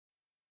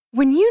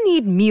When you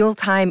need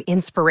mealtime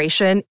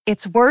inspiration,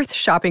 it's worth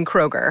shopping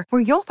Kroger,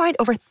 where you'll find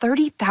over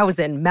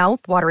 30,000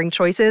 mouth-watering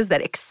choices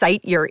that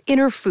excite your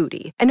inner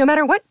foodie. And no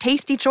matter what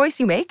tasty choice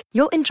you make,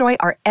 you'll enjoy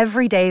our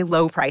everyday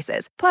low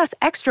prices, plus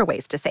extra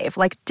ways to save,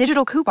 like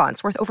digital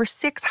coupons worth over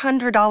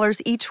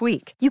 $600 each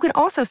week. You can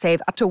also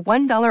save up to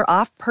 $1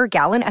 off per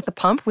gallon at the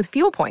pump with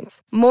fuel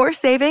points. More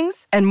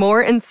savings and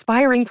more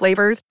inspiring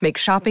flavors make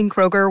shopping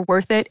Kroger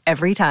worth it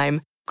every time.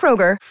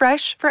 Kroger,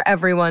 fresh for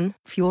everyone.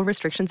 Fuel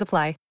restrictions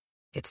apply.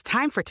 It's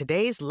time for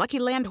today's Lucky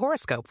Land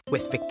horoscope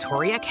with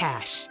Victoria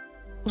Cash.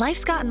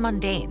 Life's gotten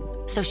mundane,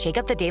 so shake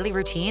up the daily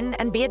routine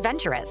and be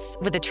adventurous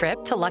with a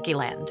trip to Lucky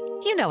Land.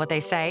 You know what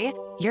they say,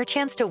 your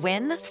chance to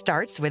win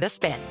starts with a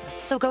spin.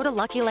 So go to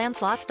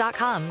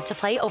LuckyLandSlots.com to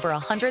play over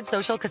 100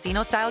 social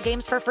casino-style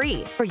games for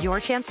free for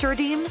your chance to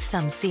redeem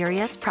some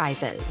serious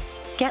prizes.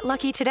 Get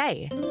lucky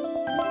today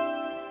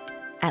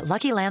at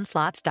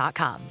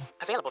LuckyLandSlots.com.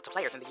 Available to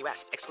players in the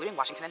U.S., excluding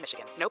Washington and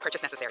Michigan. No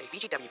purchase necessary.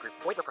 VGW Group.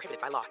 Void where prohibited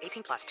by law.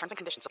 18+. Terms and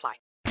conditions apply.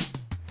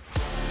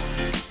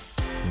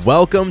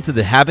 Welcome to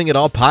the Having It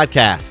All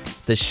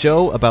podcast, the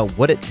show about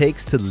what it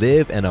takes to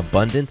live an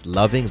abundant,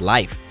 loving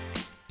life.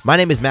 My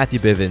name is Matthew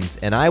Bivens,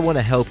 and I want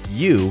to help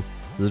you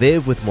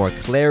live with more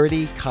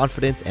clarity,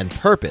 confidence, and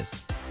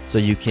purpose so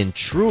you can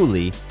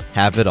truly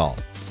have it all.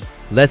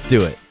 Let's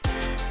do it.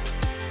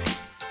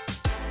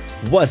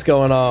 What's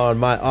going on,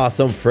 my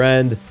awesome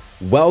friend?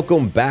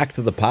 Welcome back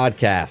to the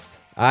podcast.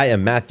 I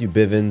am Matthew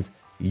Bivens,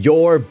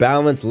 your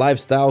balanced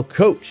lifestyle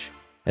coach.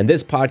 And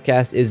this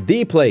podcast is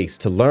the place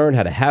to learn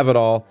how to have it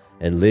all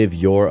and live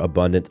your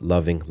abundant,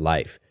 loving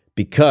life.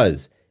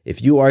 Because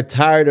if you are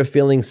tired of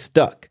feeling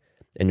stuck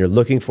and you're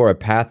looking for a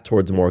path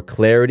towards more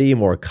clarity,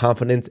 more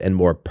confidence, and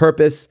more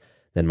purpose,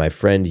 then my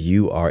friend,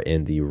 you are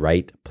in the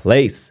right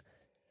place.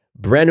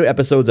 Brand new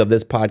episodes of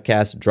this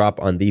podcast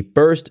drop on the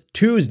first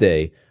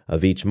Tuesday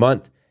of each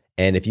month.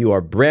 And if you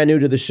are brand new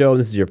to the show,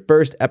 this is your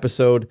first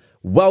episode,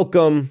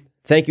 welcome.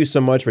 Thank you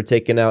so much for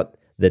taking out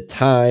the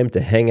time to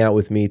hang out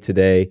with me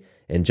today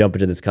and jump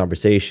into this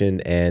conversation.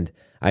 And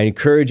I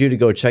encourage you to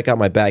go check out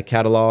my back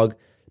catalog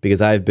because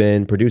I've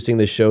been producing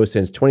this show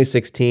since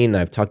 2016. And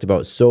I've talked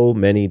about so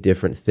many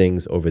different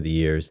things over the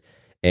years.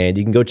 And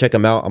you can go check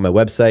them out on my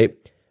website,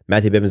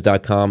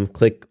 MatthewBivens.com.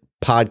 Click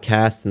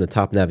podcasts in the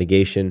top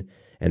navigation.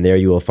 And there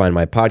you will find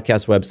my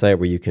podcast website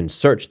where you can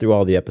search through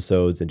all the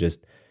episodes and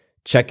just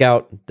check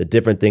out the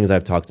different things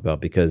I've talked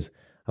about, because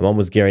I'm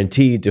almost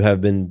guaranteed to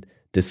have been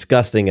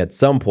discussing at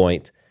some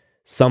point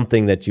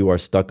something that you are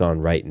stuck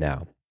on right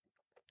now.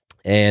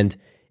 And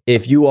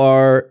if you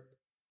are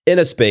in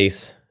a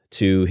space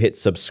to hit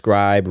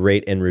subscribe,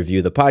 rate, and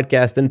review the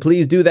podcast, then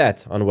please do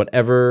that on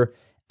whatever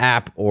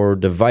app or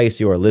device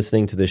you are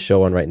listening to this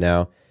show on right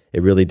now.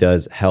 It really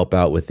does help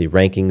out with the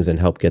rankings and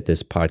help get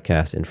this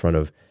podcast in front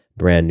of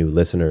brand new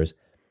listeners.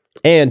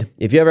 And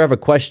if you ever have a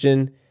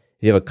question,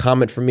 if you have a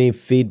comment for me,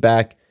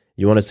 feedback,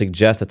 you want to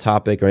suggest a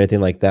topic or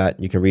anything like that,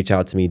 you can reach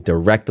out to me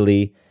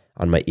directly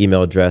on my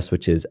email address,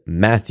 which is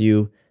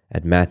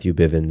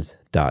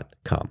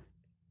matthew@matthewbivens.com.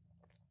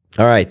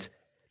 All right,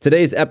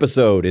 today's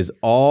episode is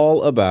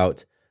all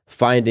about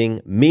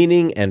finding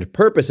meaning and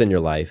purpose in your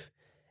life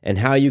and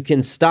how you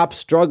can stop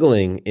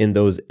struggling in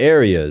those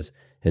areas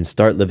and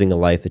start living a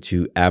life that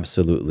you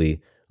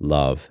absolutely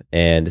love.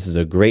 And this is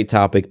a great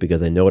topic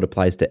because I know it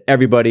applies to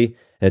everybody.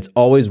 And it's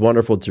always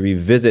wonderful to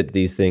revisit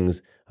these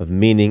things of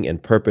meaning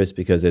and purpose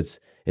because it's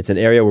an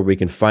area where we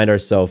can find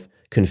ourselves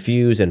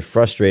confused and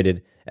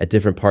frustrated at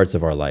different parts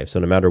of our life. So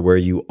no matter where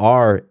you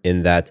are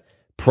in that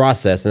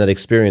process and that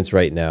experience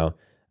right now,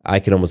 I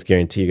can almost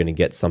guarantee you're going to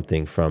get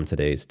something from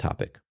today's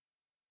topic.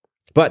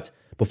 But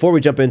before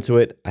we jump into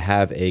it, I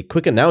have a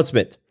quick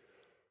announcement.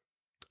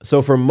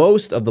 So for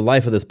most of the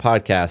life of this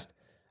podcast,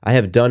 I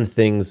have done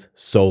things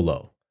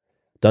solo,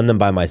 done them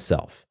by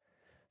myself.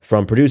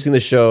 From producing the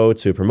show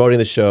to promoting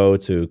the show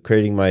to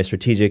creating my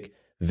strategic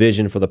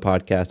vision for the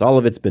podcast, all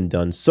of it's been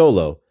done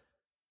solo.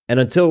 And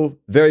until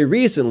very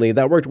recently,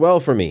 that worked well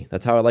for me.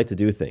 That's how I like to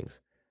do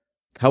things.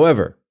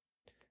 However,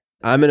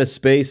 I'm in a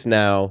space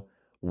now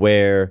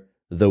where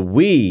the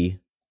we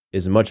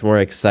is much more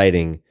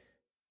exciting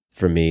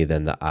for me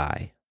than the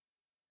I.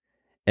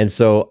 And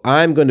so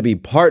I'm going to be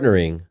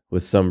partnering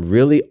with some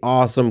really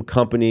awesome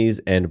companies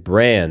and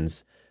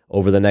brands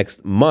over the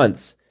next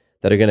months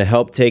that are going to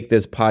help take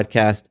this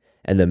podcast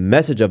and the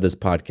message of this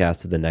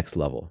podcast to the next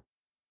level.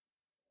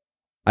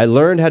 I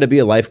learned how to be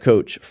a life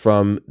coach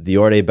from the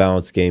Your Day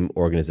Balance Game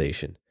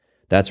organization.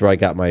 That's where I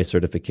got my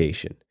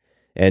certification.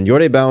 And Your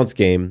Day Balance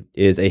Game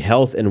is a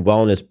health and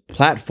wellness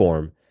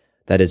platform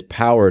that is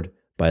powered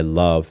by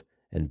love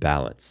and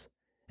balance.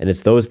 And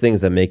it's those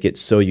things that make it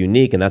so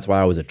unique, and that's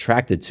why I was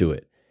attracted to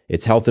it.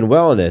 It's health and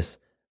wellness,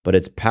 but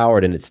it's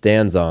powered and it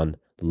stands on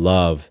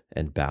love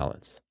and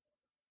balance.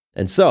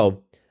 And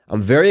so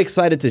I'm very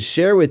excited to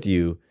share with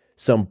you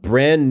some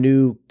brand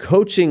new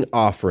coaching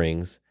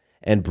offerings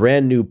and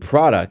brand new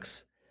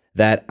products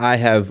that I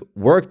have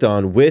worked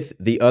on with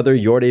the other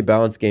Your Day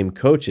Balance Game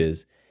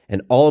coaches.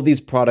 And all of these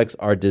products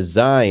are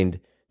designed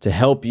to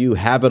help you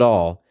have it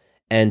all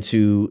and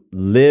to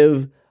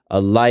live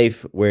a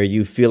life where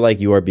you feel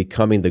like you are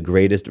becoming the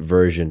greatest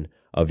version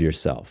of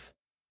yourself.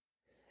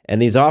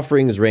 And these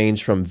offerings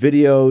range from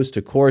videos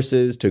to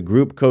courses to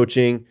group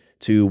coaching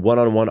to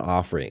one-on-one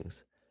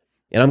offerings.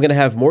 And I'm going to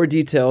have more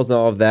details on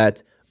all of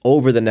that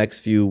over the next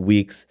few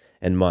weeks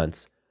and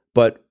months.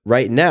 But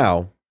right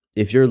now,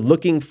 if you're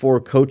looking for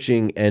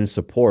coaching and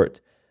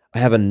support, I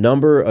have a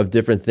number of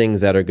different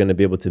things that are going to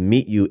be able to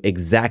meet you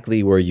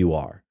exactly where you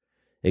are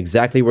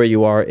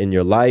in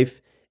your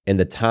life, and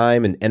the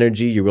time and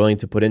energy you're willing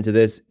to put into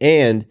this,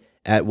 and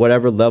at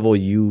whatever level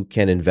you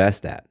can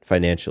invest at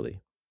financially.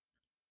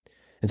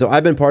 And so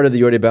I've been part of the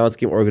Your Day Balance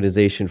Game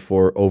organization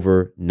for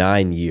over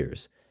 9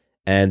 years.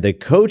 And the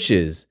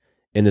coaches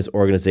in this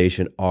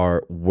organization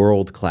are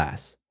world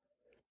class.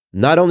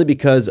 Not only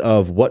because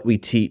of what we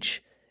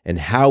teach and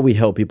how we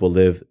help people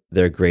live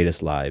their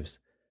greatest lives,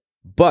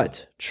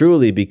 but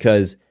truly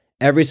because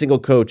every single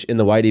coach in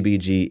the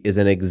YDBG is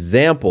an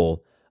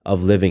example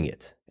of living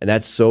it. And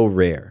that's so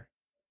rare.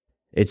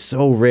 It's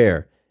so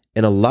rare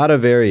in a lot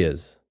of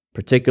areas,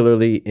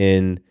 particularly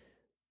in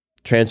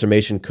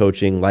transformation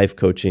coaching, life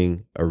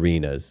coaching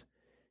arenas.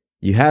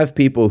 You have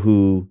people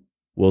who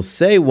will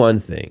say one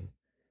thing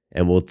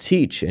and will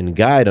teach and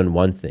guide on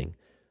one thing,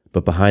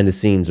 but behind the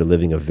scenes are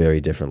living a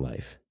very different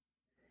life.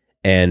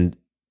 And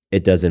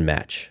it doesn't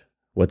match.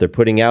 What they're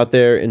putting out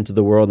there into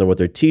the world and what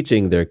they're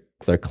teaching their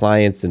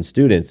clients and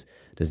students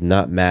does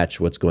not match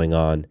what's going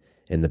on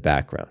in the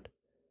background.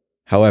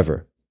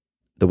 However,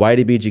 the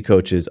YDBG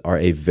coaches are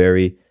a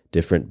very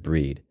different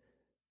breed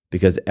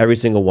because every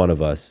single one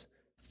of us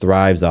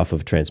thrives off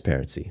of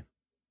transparency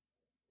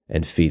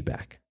and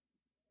feedback.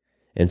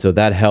 And so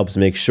that helps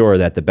make sure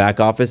that the back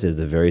office is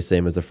the very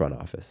same as the front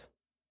office.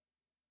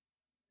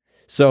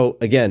 So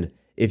again,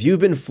 if you've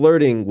been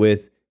flirting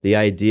with the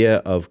idea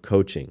of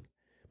coaching,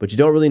 but you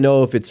don't really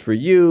know if it's for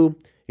you,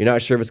 you're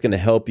not sure if it's going to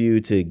help you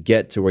to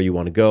get to where you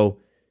want to go,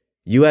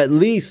 you at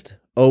least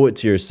owe it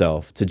to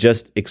yourself to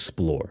just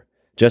explore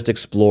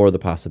the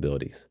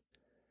possibilities.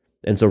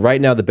 And so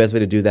right now, the best way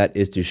to do that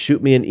is to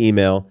shoot me an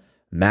email,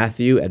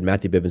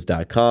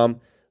 Matthew@MatthewBivens.com.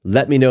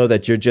 Let me know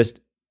that you're just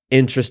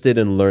interested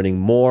in learning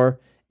more,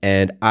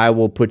 and I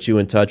will put you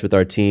in touch with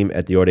our team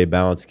at the Your Day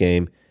Balance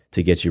Game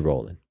to get you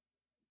rolling.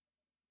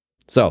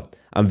 So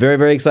I'm very,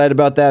 very excited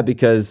about that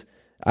because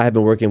I have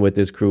been working with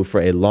this crew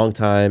for a long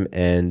time,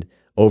 and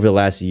over the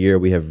last year,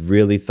 we have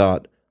really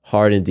thought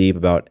hard and deep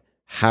about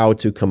how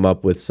to come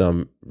up with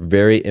some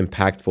very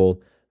impactful,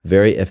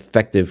 very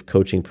effective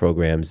coaching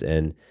programs,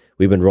 and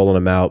we've been rolling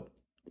them out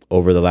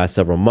over the last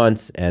several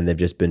months, and they've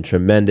just been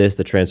tremendous.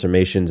 The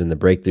transformations and the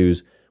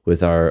breakthroughs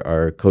with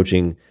our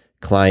coaching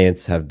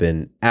clients have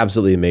been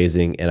absolutely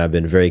amazing, and I've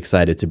been very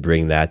excited to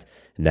bring that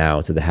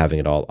now to the Having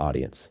It All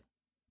audience.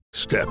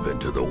 Step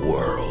into the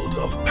world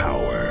of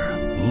power,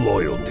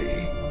 loyalty,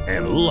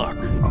 and luck.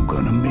 I'm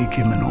gonna make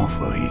him an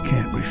offer he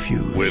can't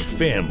refuse. With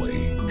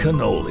family,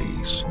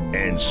 cannolis,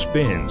 and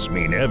spins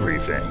mean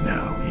everything.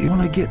 Now, you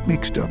wanna get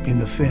mixed up in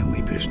the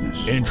family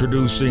business.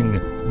 Introducing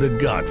The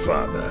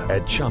Godfather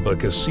at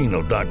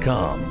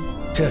ChumbaCasino.com.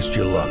 Test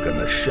your luck in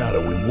the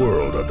shadowy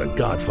world of The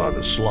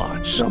Godfather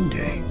slot.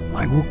 Someday,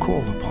 I will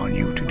call upon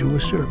you to do a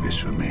service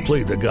for me.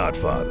 Play The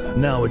Godfather,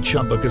 now at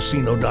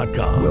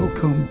ChumbaCasino.com.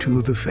 Welcome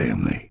to the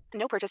family.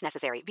 No purchase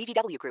necessary.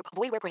 VGW Group.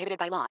 Void where prohibited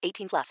by law.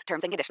 18+.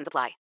 Terms and conditions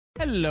apply.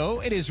 Hello,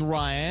 it is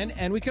Ryan,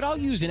 and we could all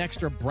use an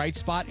extra bright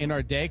spot in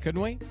our day,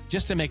 couldn't we?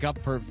 Just to make up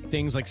for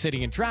things like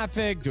sitting in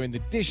traffic, doing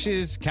the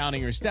dishes,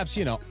 counting your steps,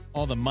 you know,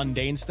 all the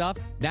mundane stuff.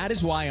 That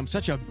is why I'm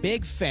such a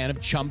big fan of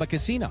Chumba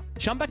Casino.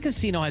 Chumba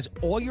Casino has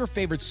all your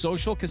favorite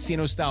social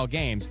casino-style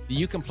games that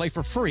you can play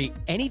for free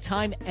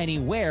anytime,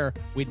 anywhere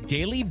with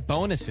daily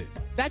bonuses.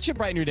 That should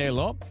brighten your day a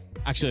little.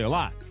 Actually, a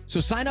lot.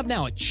 So sign up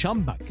now at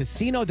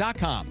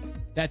ChumbaCasino.com.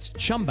 That's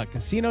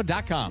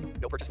ChumbaCasino.com.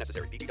 No purchase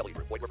necessary. VGW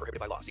Group. Void where prohibited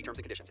by law. See terms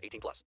and conditions.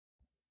 18+.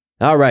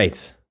 All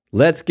right,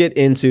 let's get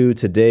into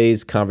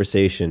today's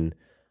conversation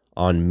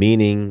on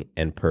meaning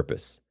and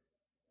purpose.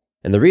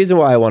 And the reason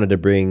why I wanted to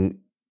bring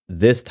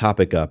this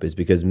topic up is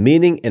because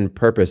meaning and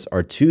purpose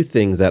are two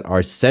things that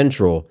are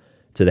central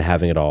to the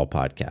Having It All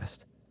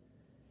podcast.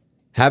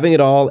 Having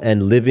it all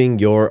and living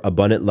your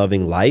abundant,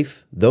 loving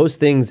life, those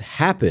things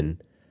happen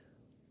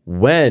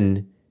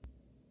when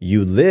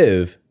you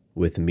live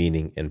with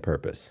meaning and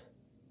purpose.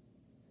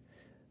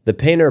 The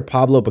painter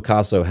Pablo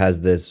Picasso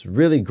has this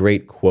really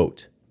great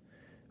quote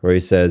where he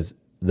says,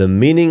 "The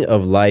meaning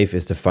of life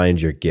is to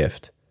find your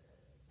gift.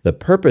 The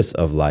purpose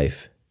of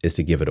life is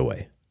to give it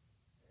away."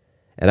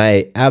 And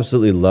I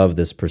absolutely love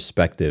this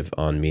perspective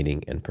on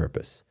meaning and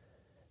purpose.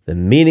 The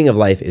meaning of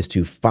life is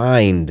to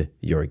find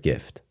your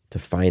gift, to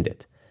find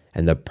it.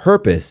 And the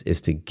purpose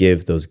is to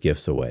give those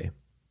gifts away.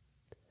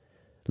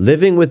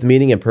 Living with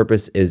meaning and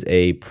purpose is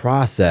a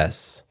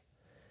process.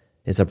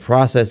 It's a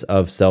process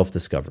of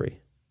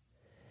self-discovery.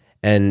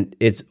 And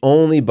it's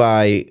only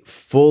by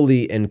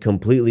fully and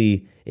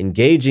completely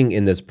engaging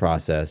in this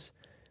process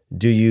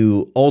do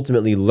you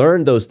ultimately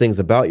learn those things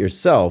about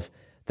yourself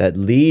that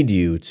lead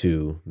you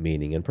to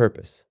meaning and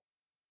purpose.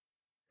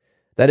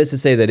 That is to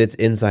say that it's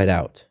inside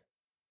out.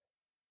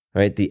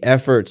 right? The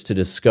efforts to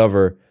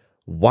discover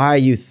why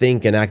you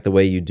think and act the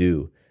way you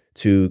do,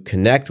 to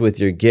connect with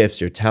your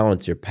gifts, your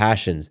talents, your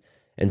passions,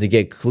 and to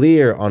get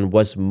clear on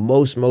what's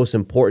most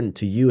important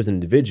to you as an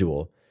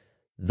individual.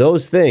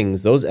 Those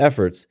things, those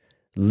efforts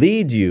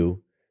lead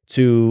you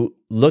to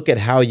look at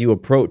how you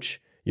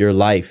approach your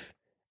life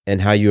and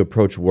how you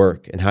approach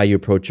work and how you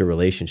approach your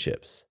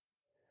relationships.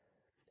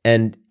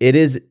 And it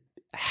is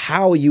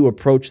how you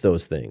approach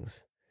those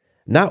things,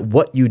 not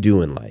what you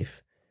do in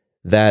life,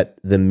 that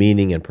the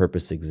meaning and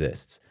purpose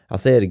exists. I'll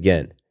say it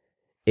again.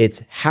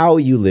 It's how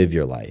you live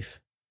your life,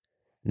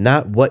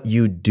 not what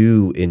you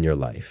do in your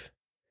life,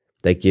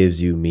 that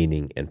gives you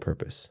meaning and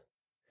purpose.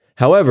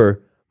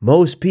 However,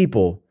 most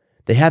people,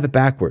 they have it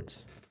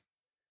backwards.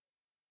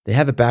 They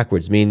have it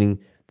backwards, meaning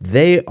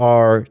they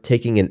are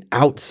taking an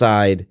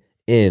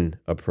outside-in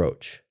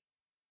approach.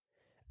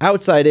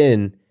 Outside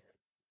in,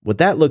 what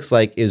that looks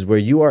like is where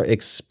you are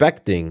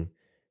expecting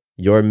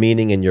your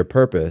meaning and your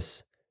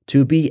purpose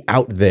to be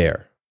out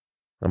there.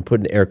 I'm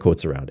putting air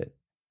quotes around it.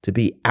 To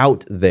be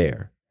out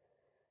there.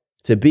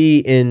 To be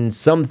in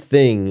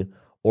something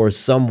or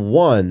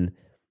someone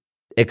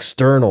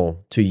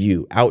external to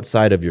you,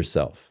 outside of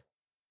yourself.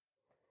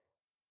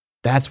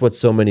 That's what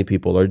so many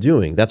people are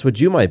doing. That's what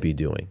you might be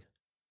doing.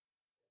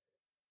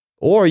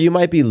 Or you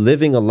might be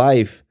living a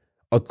life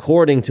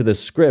according to the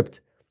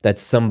script that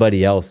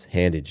somebody else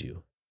handed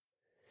you.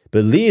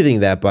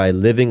 Believing that by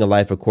living a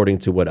life according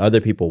to what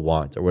other people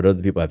want or what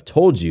other people have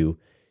told you,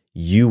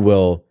 you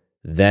will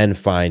then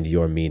find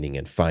your meaning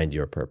and find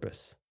your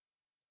purpose.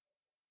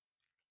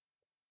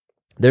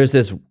 There's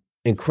this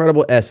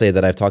incredible essay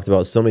that I've talked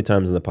about so many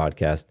times in the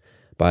podcast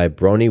by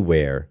Bronnie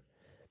Ware,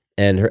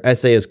 and her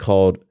essay is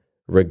called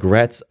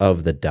Regrets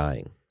of the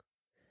Dying.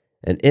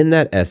 And in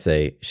that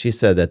essay, she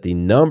said that the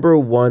number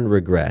one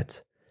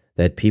regret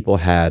that people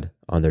had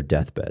on their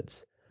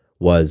deathbeds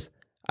was,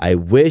 I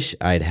wish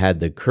I'd had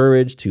the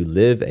courage to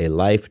live a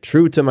life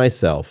true to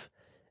myself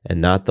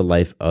and not the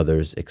life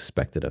others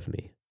expected of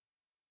me.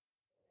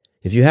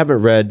 If you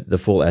haven't read the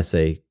full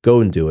essay, go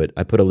and do it.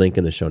 I put a link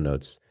in the show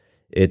notes.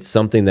 It's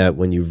something that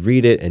when you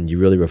read it and you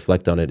really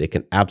reflect on it, it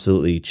can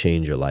absolutely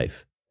change your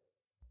life.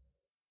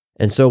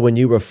 And so when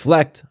you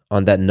reflect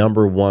on that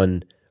number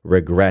one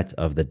regret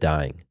of the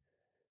dying,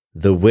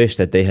 the wish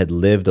that they had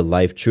lived a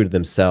life true to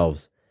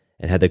themselves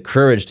and had the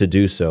courage to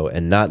do so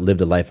and not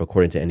lived a life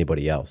according to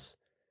anybody else,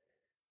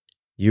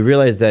 you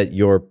realize that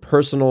your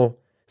personal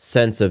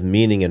sense of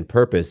meaning and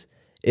purpose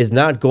is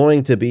not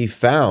going to be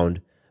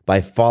found by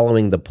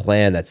following the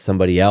plan that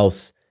somebody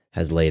else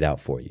has laid out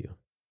for you.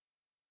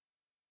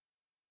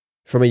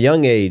 From a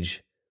young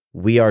age,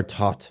 we are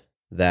taught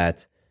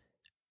that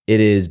it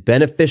is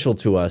beneficial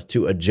to us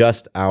to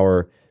adjust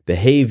our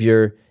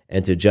behavior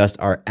and to adjust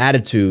our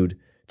attitude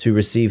to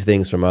receive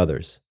things from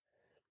others.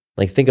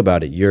 Like, think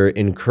about it. You're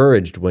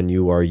encouraged when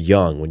you are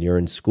young, when you're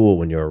in school,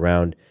 when you're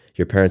around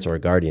your parents or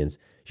guardians.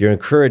 You're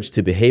encouraged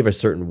to behave a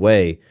certain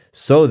way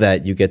so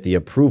that you get the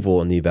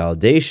approval and the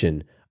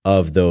validation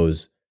of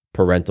those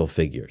parental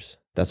figures.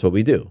 That's what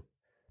we do.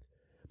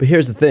 But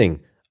here's the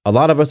thing. A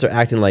lot of us are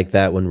acting like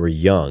that when we're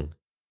young,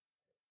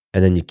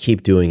 and then you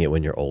keep doing it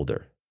when you're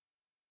older.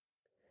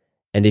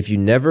 And if you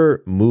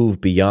never move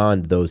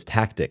beyond those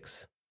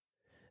tactics,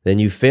 then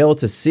you fail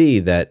to see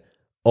that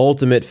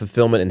ultimate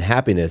fulfillment and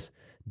happiness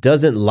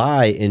doesn't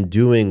lie in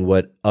doing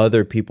what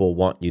other people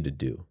want you to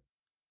do.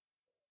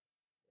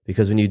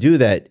 Because when you do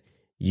that,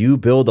 you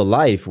build a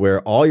life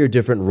where all your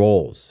different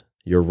roles,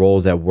 your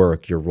roles at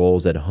work, your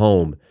roles at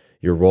home,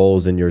 your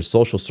roles in your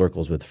social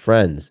circles with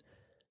friends,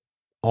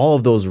 all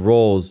of those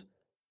roles,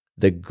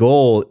 the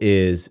goal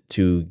is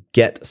to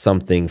get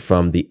something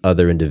from the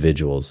other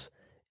individuals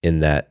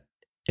in that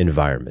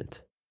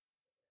environment.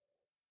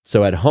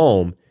 So at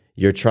home,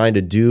 you're trying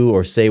to do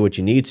or say what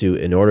you need to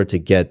in order to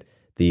get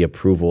the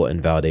approval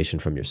and validation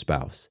from your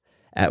spouse.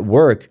 At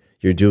work,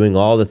 you're doing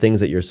all the things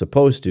that you're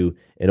supposed to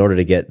in order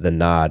to get the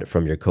nod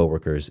from your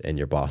coworkers and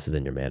your bosses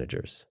and your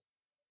managers.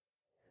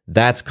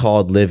 That's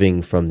called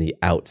living from the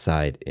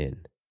outside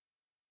in.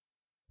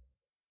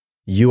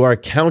 You are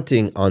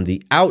counting on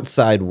the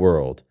outside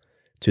world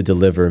to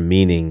deliver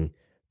meaning,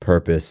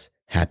 purpose,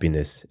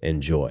 happiness,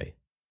 and joy.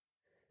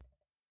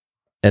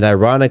 And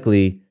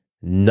ironically,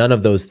 none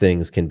of those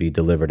things can be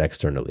delivered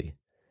externally.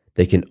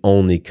 They can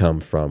only come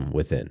from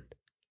within.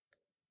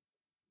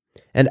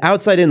 And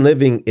outside-in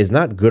living is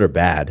not good or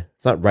bad.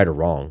 It's not right or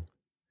wrong.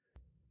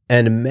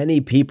 And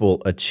many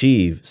people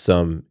achieve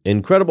some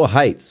incredible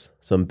heights,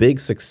 some big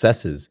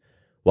successes,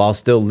 while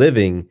still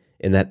living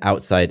in that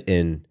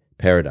outside-in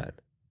paradigm.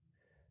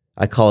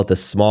 I call it the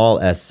small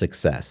s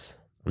success.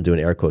 I'm doing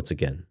air quotes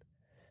again.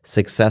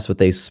 Success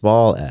with a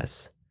small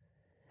s.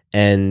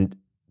 And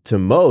to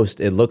most,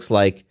 it looks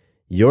like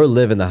you're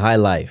living the high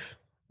life.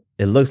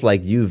 It looks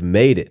like you've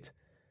made it.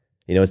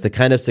 You know, it's the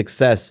kind of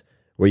success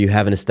where you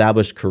have an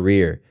established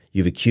career,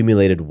 you've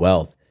accumulated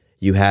wealth,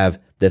 you have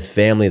the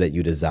family that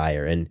you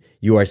desire, and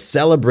you are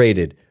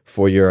celebrated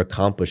for your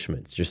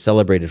accomplishments. You're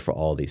celebrated for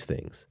all these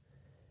things.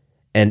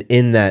 And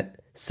in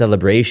that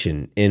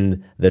celebration,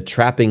 in the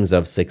trappings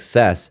of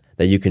success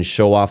that you can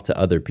show off to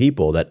other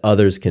people, that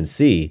others can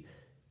see,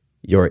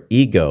 your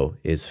ego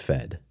is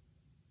fed.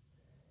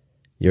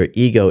 Your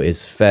ego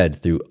is fed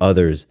through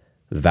others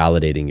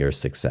validating your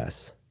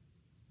success.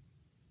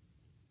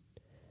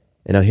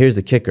 And now here's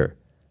the kicker.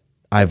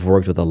 I've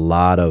worked with a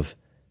lot of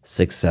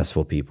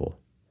successful people,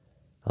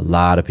 a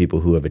lot of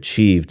people who have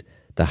achieved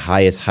the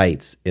highest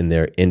heights in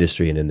their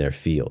industry and in their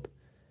field.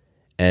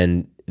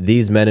 And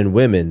these men and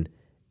women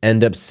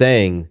end up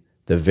saying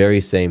the very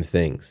same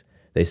things.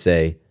 They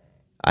say,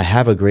 I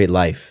have a great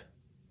life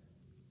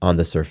on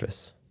the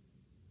surface,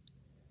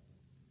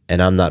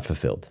 and I'm not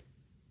fulfilled.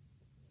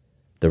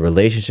 The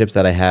relationships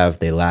that I have,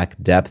 they lack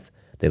depth,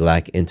 they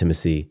lack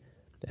intimacy,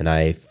 and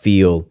I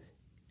feel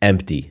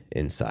empty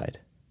inside.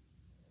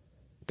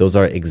 Those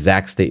are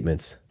exact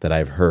statements that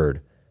I've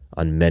heard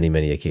on many,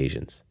 many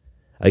occasions.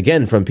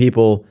 Again, from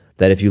people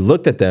that if you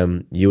looked at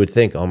them, you would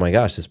think, oh my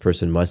gosh, this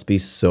person must be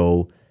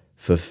so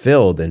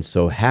fulfilled and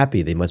so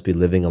happy. They must be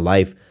living a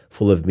life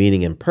full of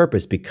meaning and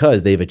purpose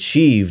because they've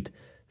achieved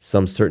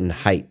some certain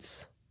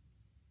heights.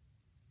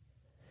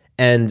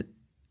 And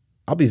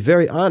I'll be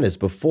very honest,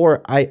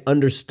 before I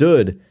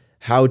understood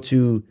how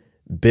to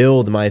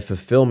build my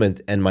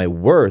fulfillment and my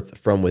worth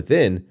from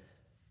within,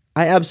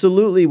 I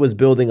absolutely was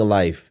building a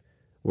life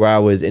where I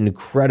was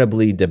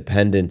incredibly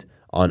dependent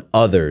on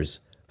others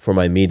for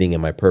my meaning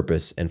and my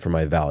purpose and for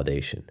my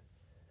validation.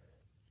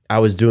 I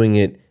was doing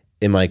it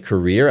in my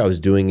career, I was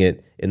doing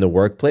it in the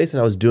workplace,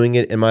 and I was doing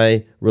it in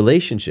my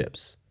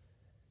relationships.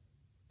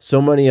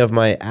 So many of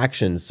my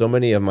actions, so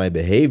many of my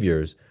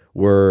behaviors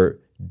were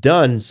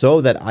done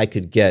so that I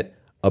could get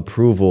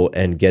approval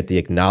and get the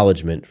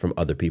acknowledgement from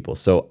other people.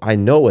 So I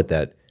know what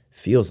that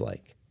feels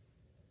like.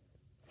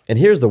 And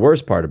here's the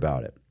worst part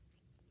about it,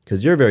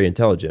 because you're very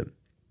intelligent.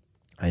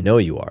 I know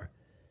you are.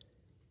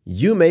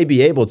 You may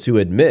be able to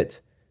admit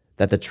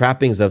that the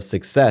trappings of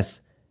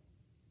success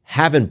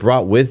haven't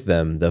brought with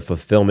them the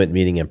fulfillment,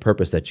 meaning, and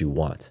purpose that you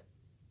want.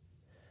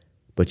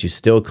 But you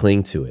still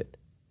cling to it.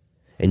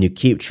 And you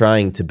keep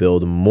trying to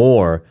build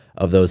more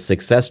of those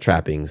success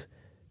trappings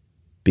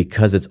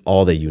because it's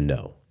all that you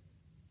know.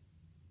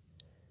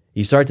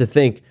 You start to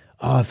think,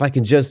 oh, if I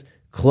can just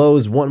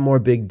close one more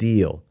big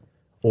deal,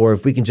 or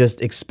if we can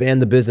just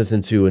expand the business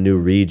into a new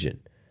region,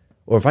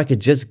 or if I could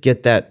just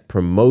get that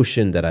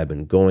promotion that I've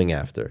been going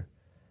after,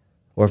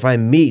 or if I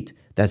meet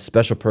that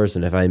special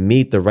person, if I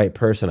meet the right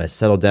person, I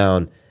settle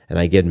down and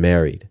I get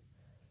married,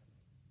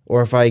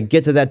 or if I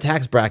get to that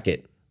tax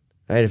bracket,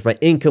 right? If my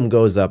income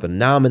goes up and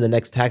now I'm in the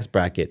next tax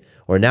bracket,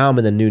 or now I'm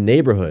in the new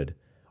neighborhood,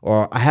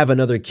 or I have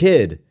another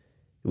kid,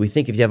 we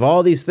think if you have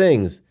all these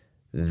things,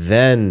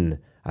 then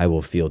I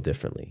will feel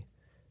differently.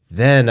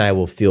 Then I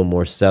will feel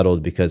more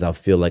settled because I'll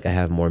feel like I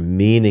have more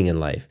meaning in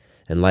life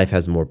and life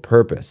has more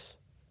purpose.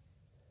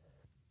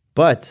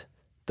 But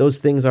those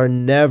things are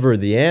never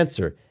the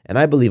answer. And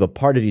I believe a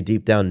part of you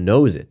deep down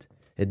knows it.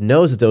 It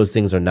knows that those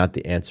things are not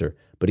the answer.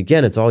 But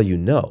again, it's all you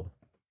know.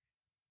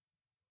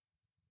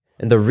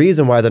 And the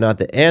reason why they're not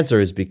the answer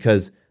is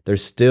because they're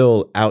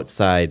still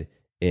outside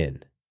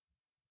in.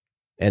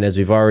 And as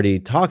we've already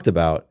talked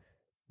about,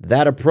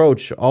 that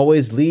approach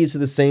always leads to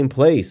the same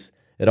place.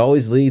 It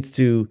always leads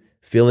to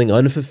feeling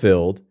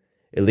unfulfilled.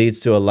 It leads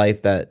to a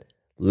life that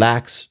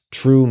lacks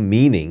true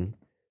meaning,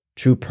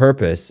 true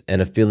purpose,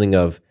 and a feeling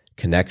of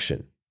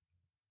connection.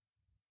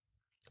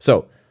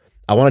 So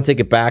I want to take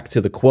it back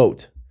to the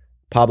quote,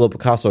 Pablo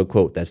Picasso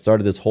quote that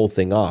started this whole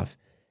thing off.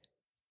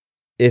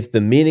 If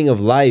the meaning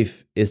of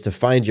life is to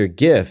find your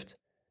gift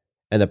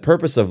and the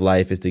purpose of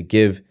life is to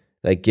give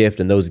that gift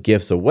and those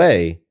gifts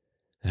away,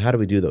 how do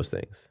we do those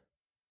things?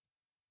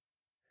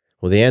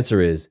 Well, the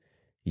answer is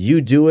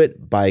you do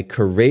it by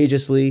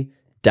courageously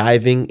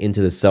diving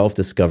into the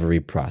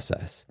self-discovery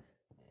process.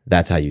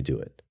 That's how you do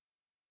it.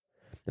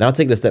 And I'll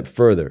take it a step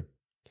further.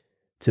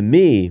 To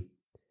me,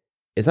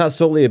 it's not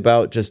solely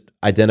about just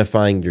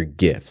identifying your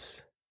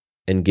gifts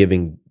and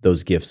giving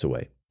those gifts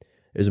away.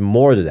 There's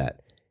more to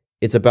that.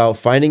 It's about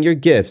finding your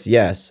gifts,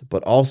 yes,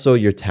 but also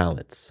your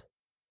talents,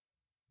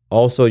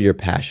 also your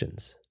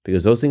passions,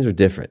 because those things are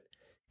different.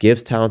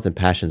 Gifts, talents, and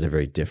passions are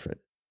very different.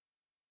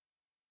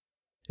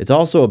 It's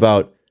also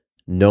about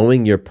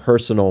knowing your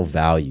personal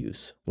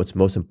values, what's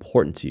most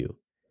important to you,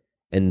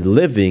 and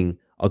living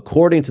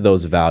according to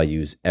those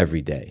values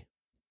every day.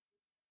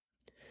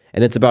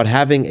 And it's about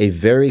having a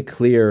very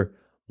clear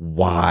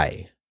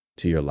why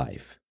to your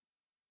life,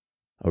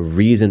 a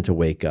reason to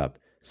wake up,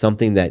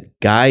 something that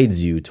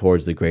guides you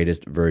towards the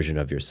greatest version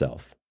of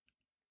yourself.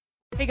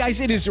 Hey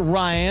guys, it is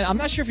Ryan. I'm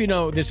not sure if you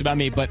know this about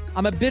me, but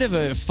I'm a bit of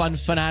a fun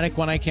fanatic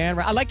when I can.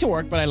 I like to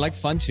work, but I like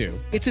fun too.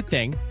 It's a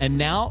thing. And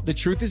now the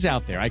truth is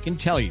out there. I can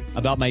tell you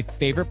about my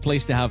favorite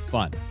place to have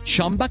fun.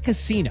 Chumba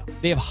Casino.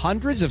 They have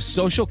hundreds of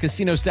social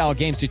casino style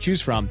games to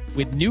choose from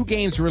with new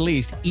games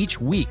released each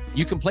week.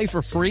 You can play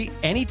for free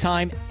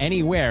anytime,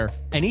 anywhere.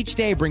 And each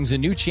day brings a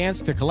new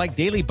chance to collect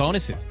daily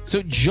bonuses.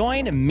 So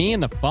join me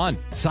in the fun.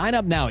 Sign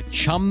up now at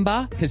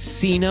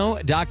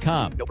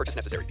ChumbaCasino.com. No purchase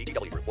necessary.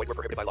 VGW Group. Void where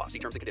prohibited by law. See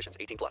terms and conditions.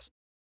 18+.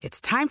 It's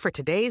time for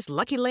today's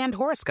Lucky Land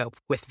horoscope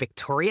with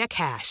Victoria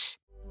Cash.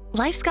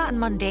 Life's gotten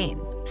mundane,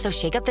 so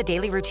shake up the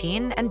daily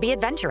routine and be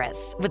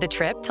adventurous with a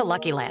trip to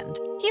Lucky Land.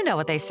 You know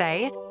what they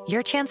say,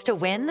 your chance to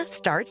win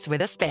starts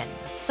with a spin.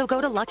 So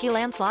go to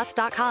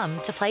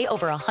LuckyLandSlots.com to play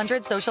over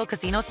 100 social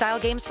casino-style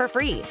games for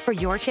free for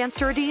your chance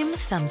to redeem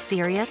some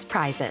serious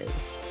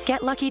prizes.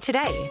 Get lucky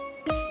today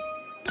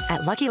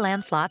at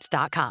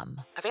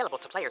LuckyLandSlots.com. Available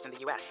to players in the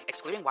U.S.,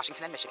 excluding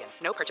Washington and Michigan.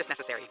 No purchase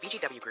necessary.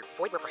 VGW Group.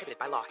 Void where prohibited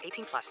by law.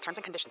 18 plus. Terms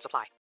and conditions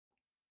apply.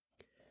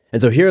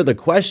 And so here are the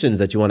questions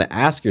that you want to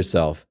ask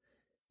yourself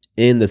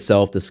in the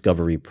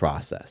self-discovery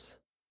process.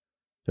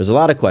 There's a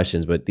lot of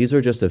questions, but these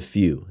are just a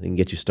few that can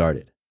get you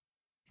started.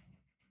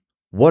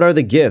 What are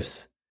the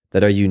gifts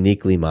that are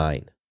uniquely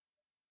mine?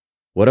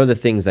 What are the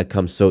things that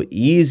come so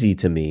easy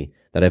to me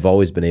that I've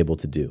always been able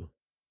to do?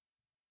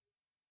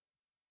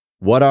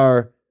 What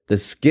are the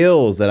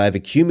skills that I've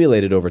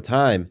accumulated over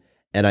time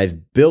and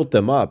I've built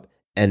them up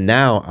and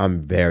now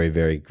I'm very,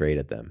 very great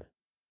at them?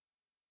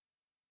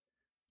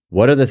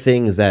 What are the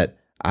things that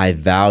I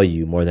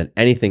value more than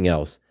anything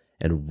else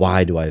and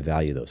why do I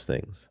value those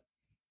things?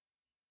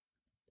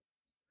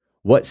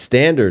 What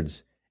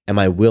standards am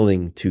I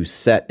willing to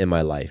set in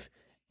my life?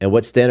 And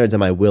what standards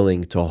am I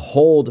willing to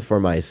hold for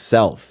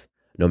myself,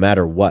 no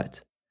matter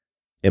what,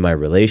 in my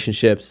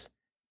relationships,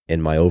 in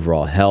my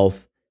overall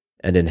health,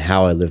 and in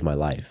how I live my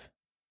life?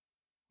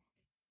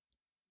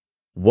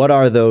 What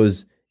are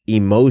those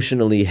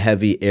emotionally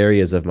heavy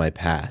areas of my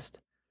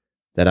past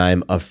that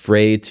I'm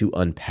afraid to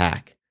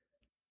unpack?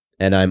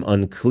 And I'm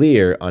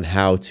unclear on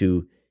how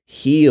to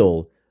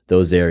heal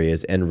those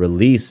areas and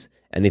release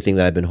anything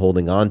that I've been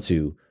holding on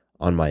to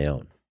on my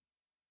own.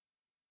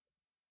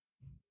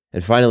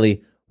 And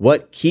finally,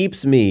 what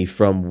keeps me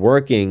from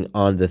working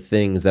on the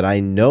things that I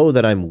know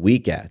that I'm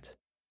weak at?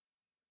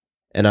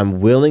 And I'm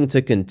willing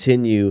to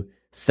continue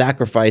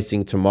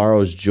sacrificing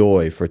tomorrow's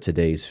joy for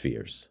today's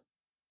fears.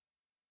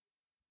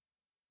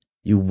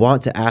 You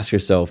want to ask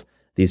yourself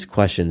these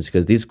questions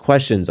because these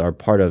questions are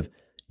part of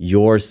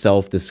your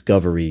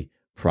self-discovery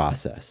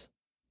process.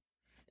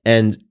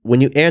 And when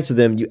you answer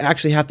them, you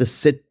actually have to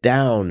sit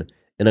down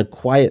in a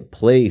quiet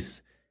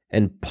place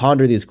and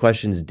ponder these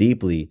questions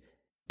deeply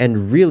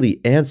and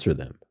really answer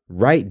them.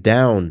 Write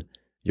down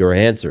your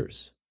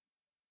answers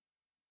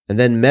and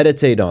then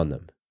meditate on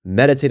them.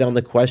 Meditate on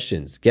the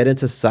questions. Get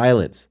into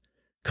silence.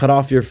 Cut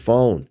off your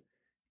phone.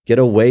 Get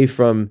away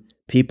from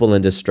people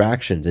and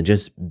distractions and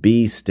just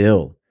be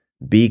still.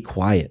 Be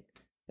quiet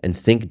and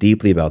think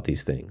deeply about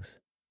these things.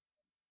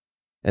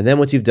 And then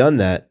once you've done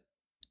that,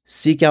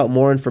 seek out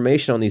more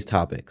information on these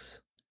topics.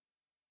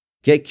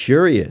 Get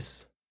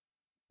curious.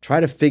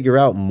 Try to figure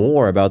out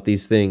more about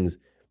these things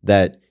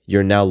that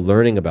you're now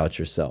learning about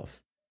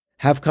yourself.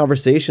 Have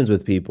conversations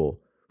with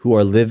people who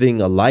are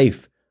living a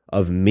life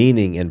of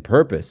meaning and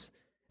purpose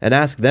and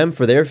ask them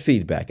for their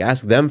feedback.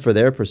 Ask them for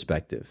their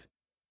perspective.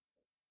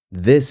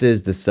 This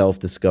is the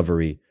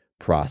self-discovery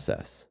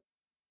process.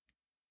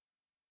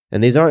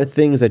 And these aren't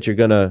things that you're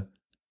going to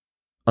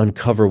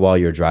uncover while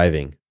you're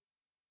driving,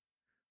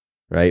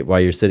 right? While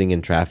you're sitting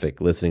in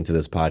traffic listening to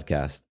this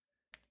podcast.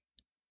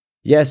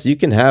 Yes, you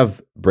can have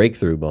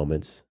breakthrough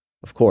moments,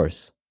 of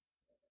course.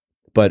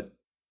 But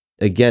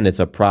again, it's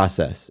a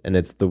process, and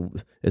it's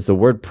the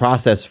word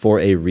process for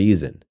a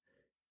reason.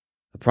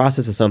 A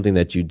process is something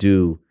that you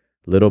do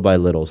little by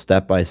little,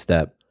 step by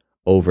step,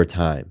 over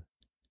time.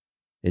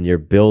 And you're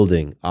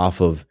building off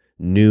of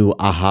new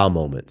aha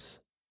moments.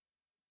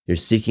 You're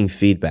seeking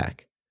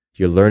feedback.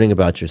 You're learning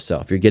about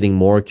yourself. You're getting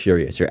more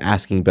curious. You're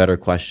asking better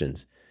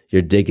questions.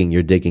 You're digging,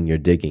 you're digging, you're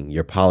digging.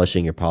 You're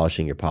polishing, you're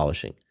polishing, you're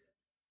polishing.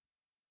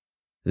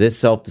 This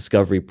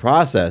self-discovery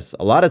process,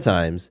 a lot of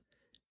times,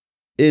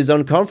 is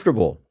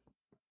uncomfortable.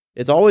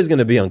 It's always going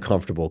to be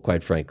uncomfortable,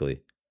 quite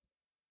frankly.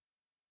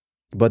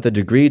 But the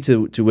degree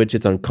to which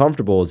it's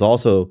uncomfortable is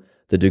also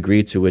the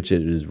degree to which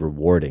it is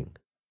rewarding.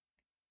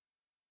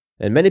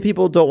 And many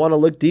people don't want to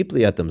look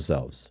deeply at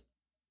themselves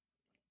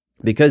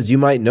because you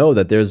might know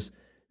that there's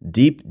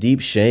deep,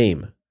 deep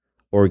shame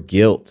or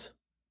guilt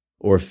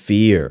or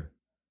fear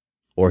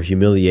or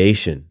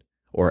humiliation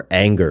or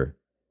anger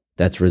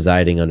that's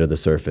residing under the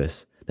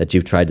surface that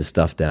you've tried to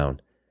stuff down,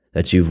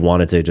 that you've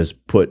wanted to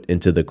just put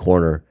into the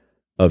corner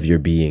of your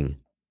being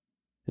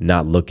and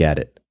not look at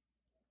it.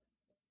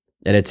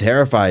 And it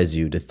terrifies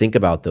you to think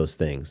about those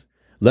things,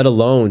 let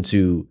alone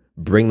to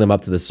bring them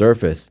up to the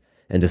surface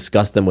and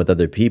discuss them with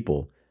other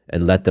people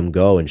and let them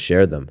go and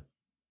share them.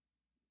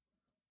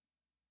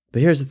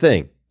 But here's the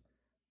thing.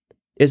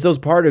 It's those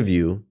parts of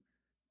you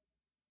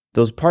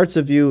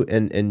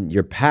and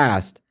your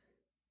past,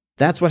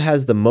 that's what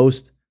has the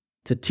most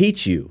to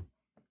teach you.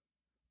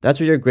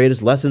 That's where your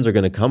greatest lessons are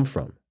going to come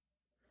from.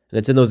 And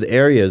it's in those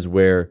areas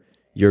where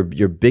your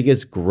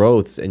biggest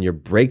growths and your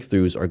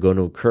breakthroughs are going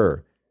to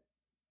occur.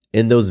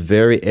 In those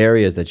very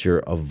areas that you're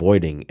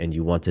avoiding and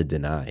you want to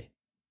deny.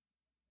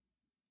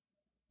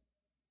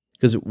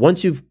 Because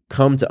once you've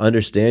come to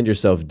understand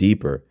yourself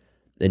deeper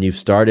and you've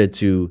started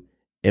to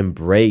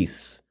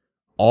embrace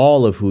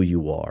all of who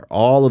you are,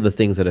 all of the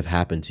things that have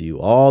happened to you,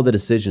 all the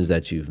decisions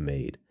that you've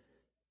made,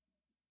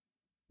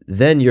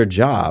 then your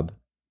job,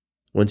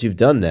 once you've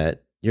done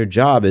that, your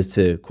job is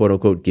to, quote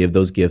unquote, give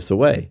those gifts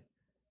away,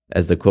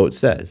 as the quote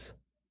says.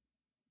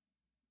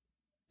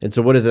 And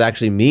so what does it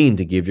actually mean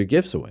to give your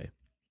gifts away?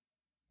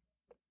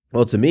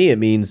 Well, to me, it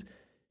means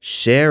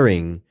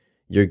sharing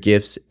your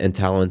gifts and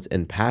talents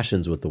and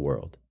passions with the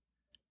world.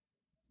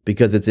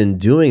 Because it's in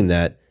doing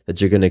that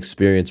you're going to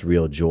experience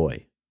real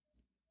joy.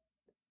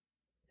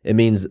 It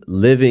means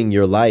living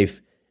your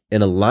life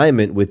in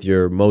alignment with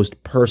your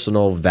most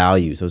personal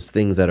values, those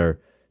things that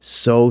are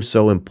so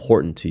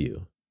important to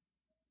you.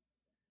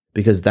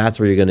 Because that's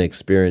where you're going to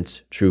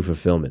experience true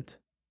fulfillment.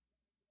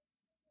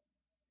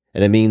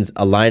 And it means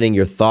aligning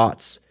your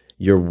thoughts,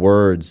 your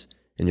words,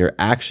 and your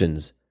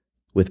actions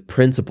with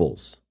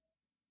principles,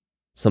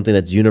 something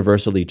that's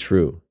universally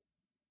true,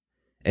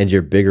 and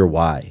your bigger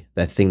why,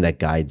 that thing that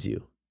guides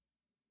you.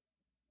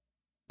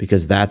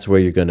 Because that's where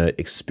you're going to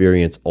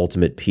experience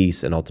ultimate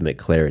peace and ultimate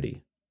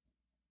clarity.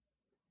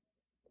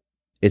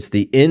 It's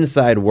the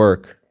inside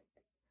work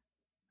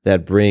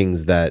that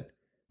brings that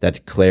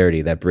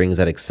clarity, that brings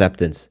that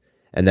acceptance,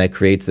 and that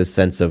creates this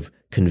sense of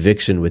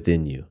conviction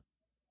within you.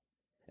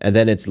 And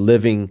then it's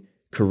living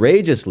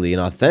courageously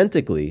and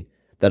authentically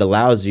that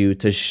allows you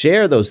to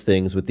share those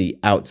things with the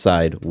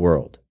outside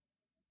world.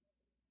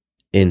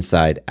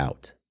 Inside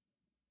out.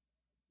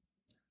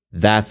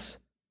 That's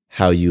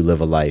how you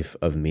live a life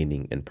of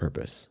meaning and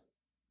purpose.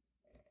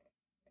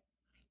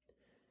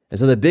 And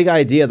so the big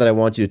idea that I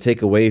want you to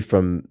take away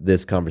from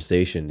this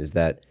conversation is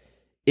that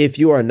if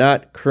you are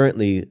not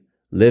currently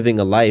living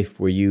a life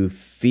where you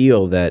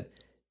feel that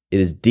it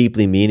is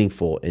deeply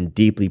meaningful and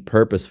deeply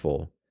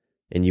purposeful,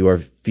 and you are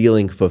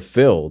feeling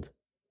fulfilled,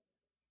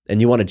 and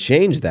you want to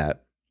change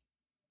that,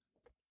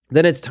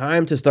 then it's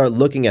time to start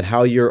looking at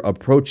how you're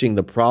approaching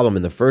the problem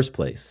in the first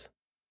place.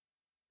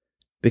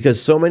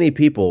 Because so many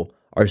people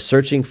are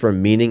searching for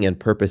meaning and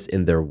purpose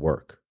in their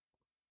work.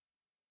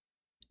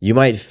 You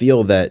might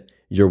feel that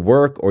your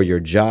work or your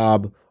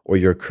job or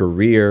your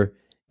career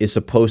is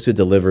supposed to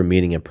deliver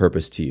meaning and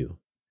purpose to you.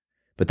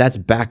 But that's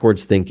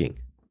backwards thinking.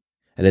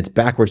 And it's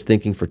backwards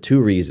thinking for two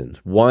reasons.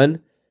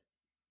 One,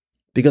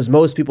 because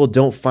most people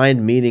don't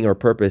find meaning or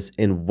purpose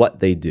in what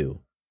they do.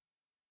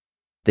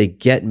 They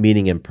get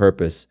meaning and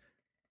purpose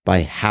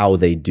by how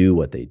they do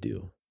what they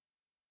do.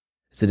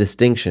 It's a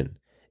distinction.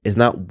 It's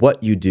not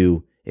what you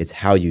do, it's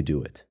how you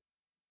do it.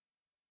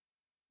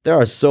 There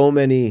are so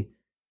many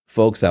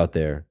folks out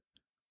there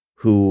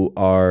who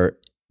are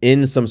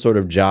in some sort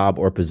of job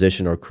or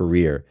position or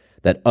career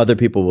that other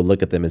people will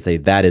look at them and say,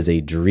 that is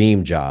a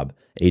dream job,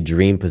 a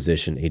dream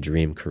position, a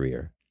dream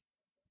career.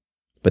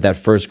 But that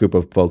first group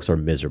of folks are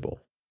miserable.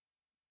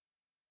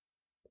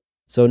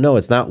 So no,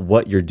 it's not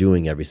what you're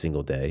doing every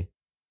single day.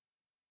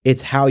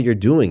 It's how you're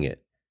doing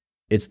it.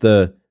 It's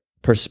the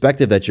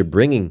perspective that you're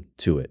bringing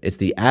to it. It's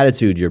the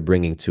attitude you're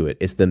bringing to it.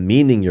 It's the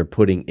meaning you're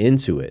putting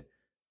into it.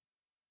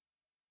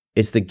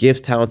 It's the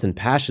gifts, talents, and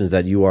passions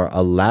that you are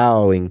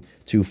allowing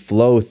to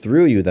flow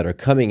through you that are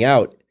coming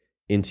out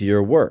into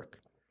your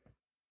work.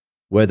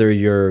 Whether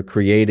you're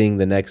creating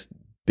the next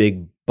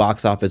big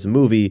box office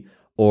movie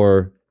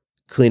or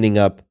cleaning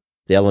up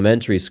the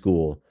elementary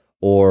school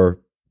or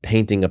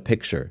painting a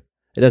picture,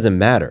 it doesn't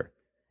matter.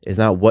 It's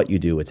not what you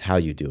do, it's how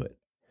you do it.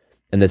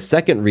 And the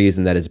second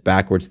reason that it's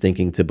backwards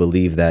thinking to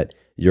believe that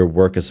your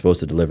work is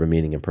supposed to deliver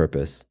meaning and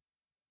purpose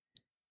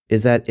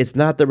is that it's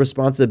not the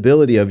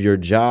responsibility of your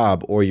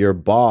job or your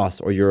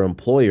boss or your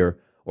employer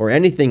or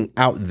anything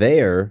out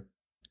there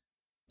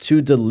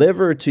to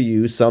deliver to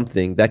you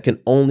something that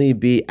can only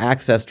be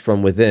accessed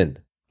from within.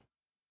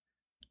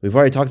 We've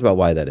already talked about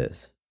why that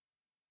is.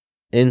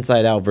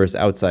 Inside out versus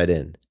outside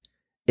in.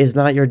 It's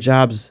not your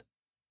job's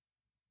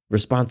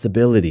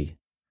responsibility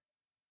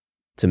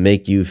to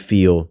make you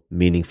feel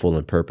meaningful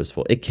and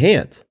purposeful. It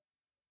can't.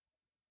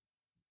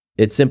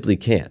 It simply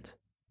can't.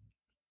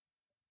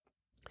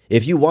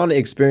 If you want to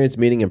experience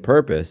meaning and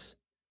purpose,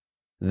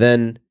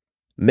 then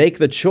make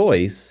the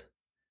choice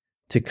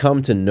to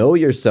come to know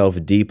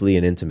yourself deeply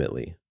and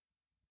intimately,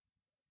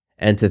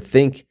 and to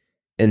think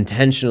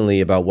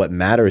intentionally about what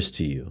matters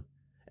to you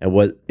and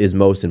what is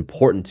most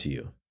important to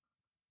you.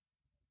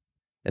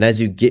 And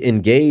as you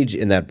engage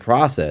in that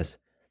process,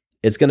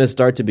 it's going to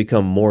start to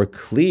become more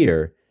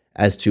clear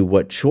as to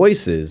what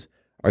choices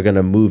are going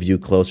to move you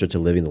closer to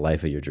living the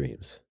life of your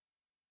dreams.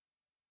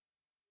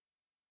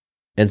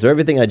 And so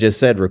everything I just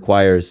said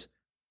requires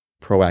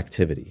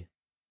proactivity.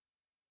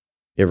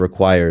 It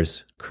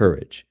requires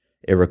courage.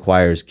 It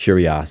requires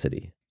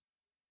curiosity.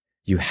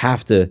 You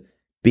have to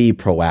be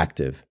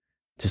proactive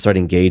to start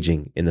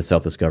engaging in the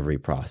self-discovery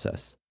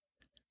process.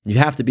 You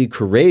have to be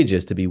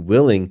courageous to be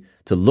willing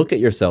to look at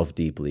yourself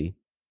deeply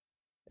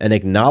and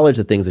acknowledge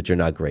the things that you're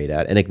not great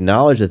at and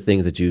acknowledge the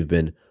things that you've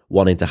been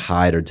wanting to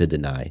hide or to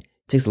deny. It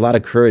takes a lot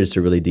of courage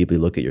to really deeply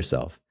look at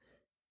yourself.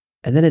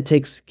 And then it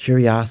takes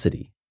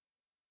curiosity.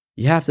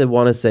 You have to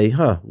want to say,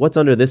 what's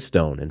under this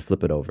stone, and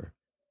flip it over.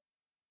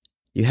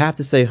 You have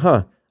to say,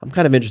 I'm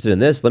kind of interested in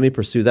this. Let me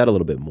pursue that a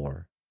little bit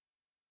more.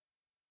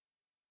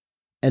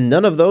 And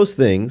none of those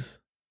things,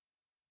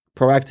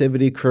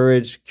 proactivity,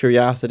 courage,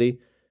 curiosity,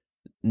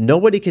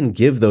 nobody can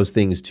give those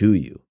things to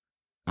you.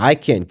 I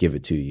can't give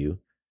it to you.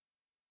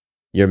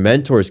 Your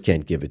mentors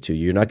can't give it to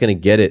you. You're not going to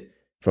get it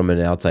from an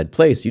outside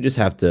place. You just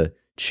have to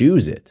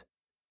choose it.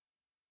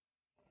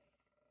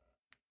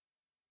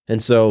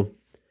 And so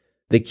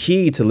the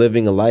key to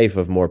living a life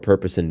of more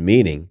purpose and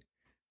meaning,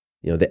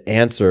 the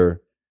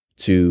answer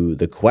to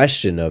the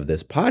question of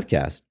this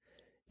podcast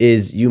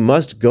is you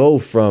must go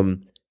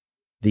from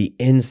the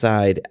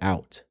inside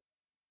out.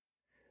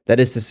 That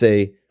is to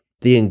say,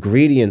 the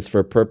ingredients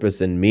for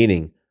purpose and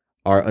meaning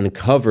are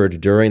uncovered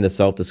during the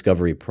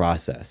self-discovery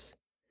process.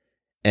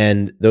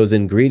 And those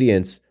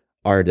ingredients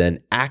are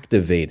then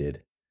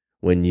activated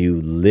when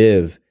you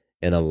live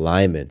in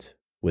alignment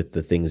with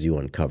the things you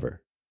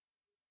uncover.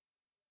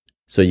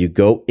 So you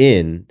go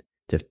in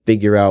to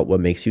figure out what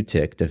makes you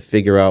tick, to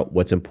figure out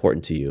what's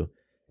important to you,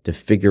 to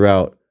figure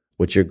out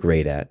what you're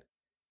great at,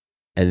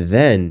 and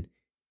then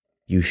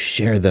you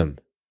share them.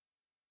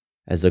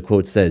 As the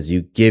quote says,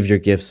 you give your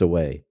gifts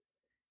away.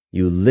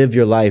 You live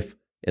your life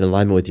in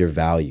alignment with your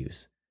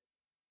values.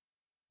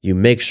 You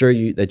make sure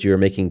that you're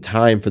making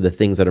time for the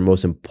things that are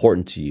most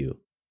important to you.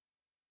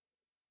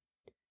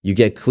 You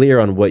get clear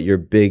on what your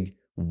big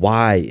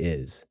why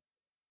is,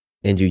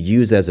 and you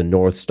use it as a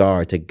North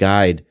Star to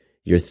guide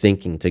your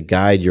thinking, to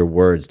guide your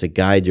words, to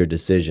guide your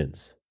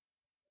decisions.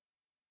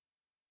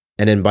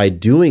 And then by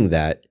doing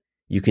that,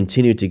 you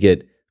continue to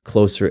get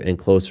closer and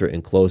closer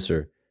and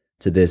closer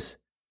to this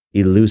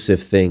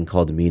elusive thing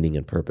called meaning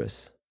and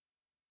purpose.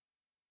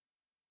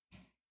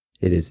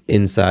 It is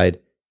inside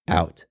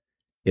out.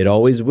 It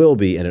always will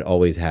be, and it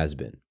always has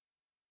been.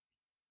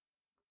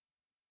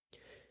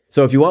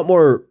 So if you want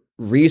more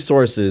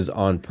resources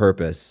on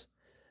purpose,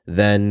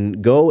 then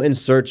go and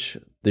search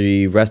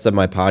the rest of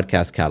my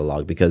podcast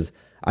catalog, because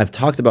I've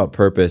talked about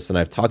purpose and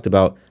I've talked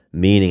about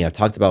meaning, I've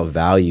talked about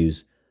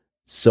values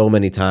so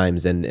many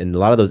times. And in a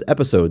lot of those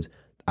episodes,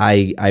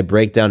 I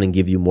break down and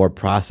give you more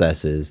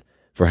processes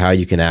for how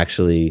you can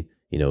actually,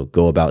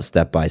 go about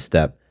step by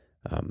step,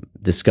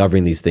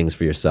 discovering these things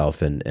for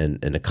yourself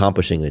and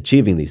accomplishing and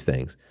achieving these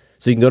things.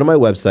 So you can go to my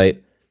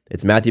website.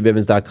 It's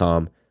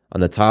MatthewBivens.com. On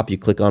the top, you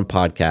click on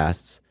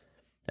podcasts.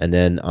 And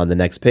then on the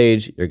next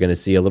page, you're going to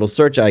see a little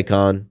search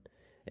icon.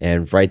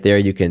 And right there,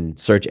 you can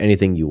search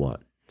anything you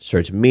want.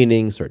 Search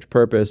meaning, search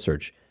purpose,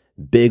 search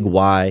big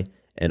why,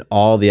 and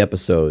all the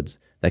episodes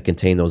that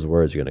contain those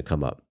words are going to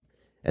come up.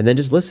 And then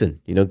just listen,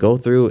 go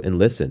through and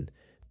listen.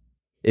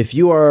 If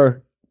you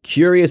are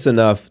curious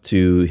enough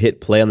to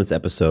hit play on this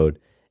episode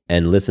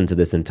and listen to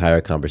this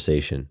entire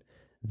conversation,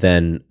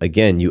 then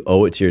again, you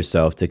owe it to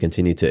yourself to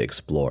continue to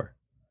explore.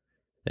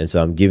 And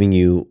so I'm giving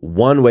you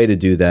one way to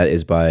do that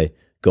is by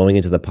going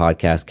into the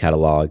podcast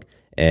catalog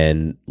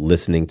and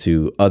listening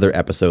to other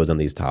episodes on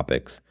these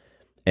topics.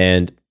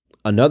 And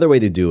another way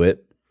to do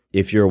it,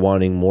 if you're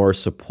wanting more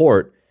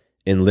support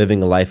in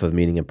living a life of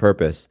meaning and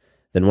purpose,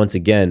 then once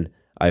again,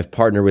 I've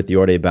partnered with the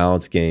Your Day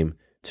Balance Game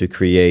to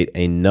create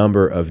a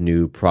number of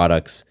new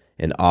products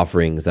and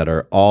offerings that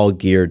are all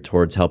geared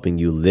towards helping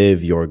you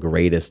live your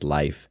greatest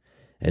life.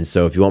 And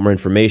so if you want more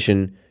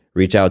information,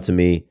 reach out to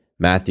me,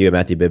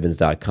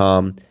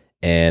 Matthew@MatthewBivens.com,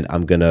 and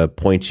I'm going to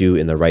point you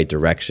in the right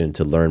direction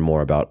to learn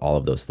more about all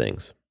of those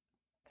things.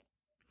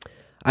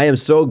 I am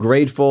so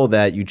grateful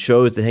that you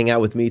chose to hang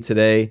out with me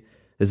today.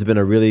 This has been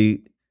a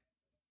really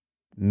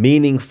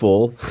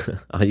meaningful,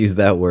 I'll use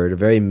that word, a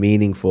very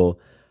meaningful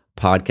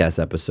podcast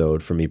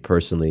episode for me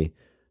personally,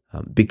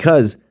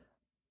 because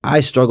I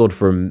struggled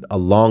for a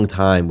long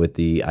time with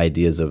the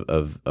ideas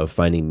of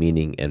finding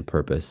meaning and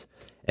purpose.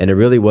 And it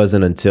really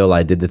wasn't until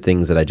I did the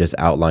things that I just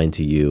outlined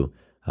to you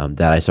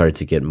that I started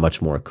to get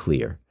much more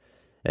clear.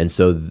 And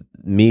so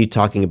me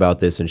talking about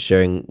this and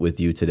sharing with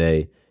you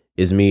today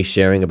is me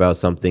sharing about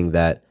something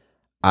that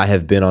I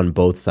have been on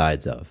both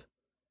sides of.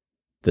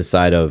 The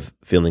side of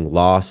feeling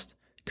lost,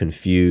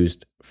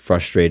 confused,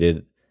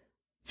 frustrated,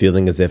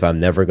 feeling as if I'm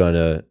never going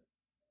to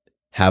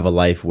have a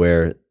life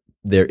where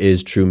there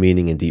is true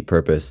meaning and deep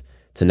purpose,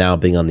 to now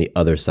being on the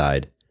other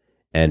side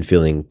and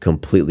feeling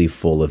completely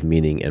full of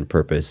meaning and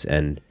purpose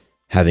and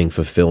having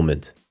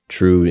fulfillment,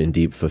 true and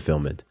deep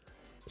fulfillment.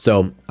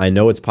 So I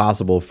know it's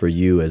possible for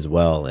you as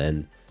well.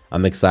 And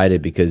I'm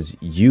excited because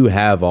you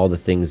have all the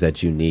things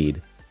that you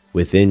need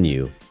within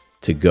you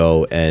to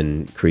go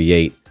and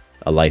create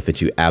a life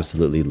that you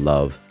absolutely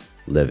love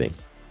living.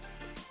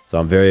 So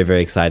I'm very,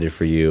 very excited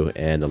for you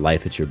and the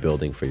life that you're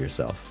building for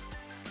yourself.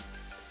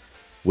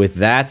 With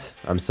that,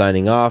 I'm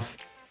signing off.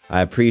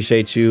 I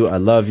appreciate you. I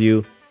love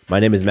you.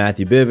 My name is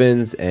Matthew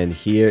Bivens, and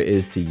here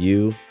is to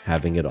you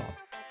having it all.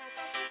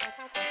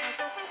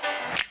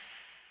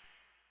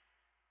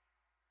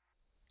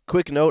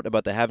 Quick note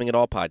about the Having It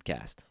All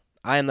podcast.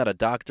 I am not a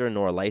doctor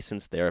nor a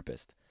licensed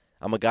therapist.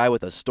 I'm a guy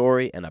with a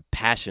story and a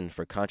passion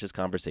for conscious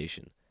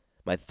conversation.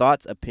 My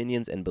thoughts,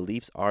 opinions, and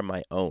beliefs are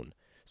my own.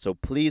 So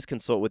please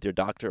consult with your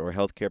doctor or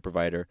healthcare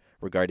provider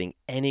regarding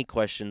any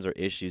questions or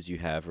issues you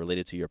have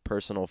related to your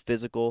personal,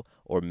 physical,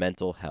 or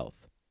mental health.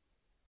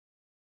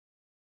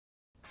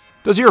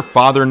 Does your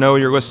father know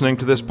you're listening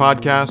to this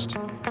podcast?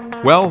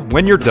 Well,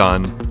 when you're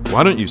done,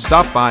 why don't you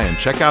stop by and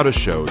check out a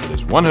show that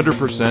is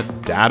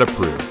 100%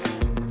 dad-approved,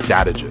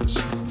 Dadages.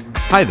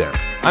 Hi there,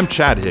 I'm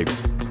Chad Hagel.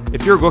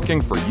 If you're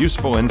looking for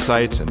useful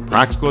insights and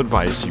practical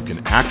advice you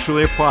can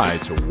actually apply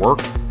to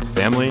work,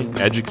 family,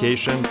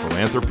 education,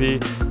 philanthropy,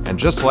 and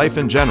just life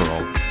in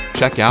general,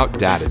 check out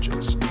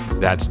Dadages.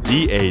 That's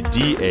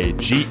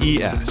Dadages,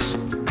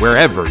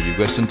 wherever you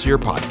listen to your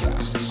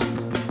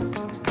podcasts.